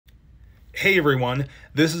Hey everyone,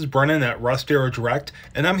 this is Brennan at Russ Darrow Direct,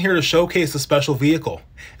 and I'm here to showcase a special vehicle,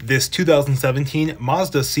 this 2017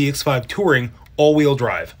 Mazda CX-5 Touring all-wheel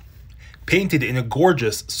drive. Painted in a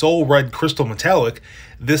gorgeous soul red crystal metallic,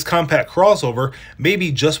 this compact crossover may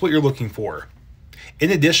be just what you're looking for. In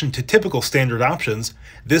addition to typical standard options,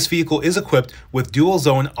 this vehicle is equipped with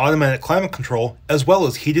dual-zone automatic climate control as well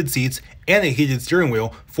as heated seats and a heated steering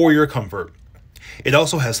wheel for your comfort. It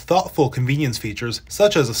also has thoughtful convenience features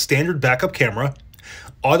such as a standard backup camera,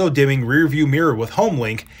 auto-dimming rear-view mirror with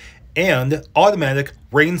HomeLink, and automatic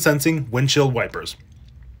rain-sensing windshield wipers.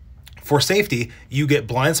 For safety, you get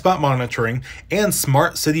blind spot monitoring and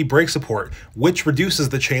smart city brake support, which reduces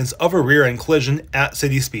the chance of a rear-end collision at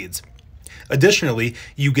city speeds. Additionally,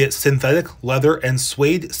 you get synthetic leather and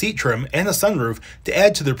suede seat trim and a sunroof to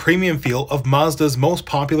add to the premium feel of Mazda's most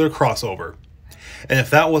popular crossover. And if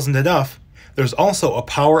that wasn't enough, there's also a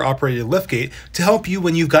power-operated liftgate to help you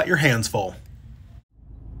when you've got your hands full.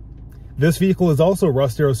 This vehicle is also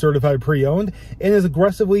Russ Darrow certified pre-owned and is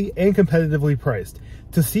aggressively and competitively priced.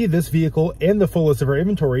 To see this vehicle and the full list of our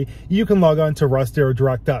inventory, you can log on to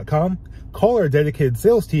russdarrowdirect.com, call our dedicated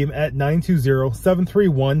sales team at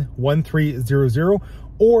 920-731-1300,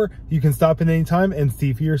 or you can stop in any time and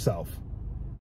see for yourself.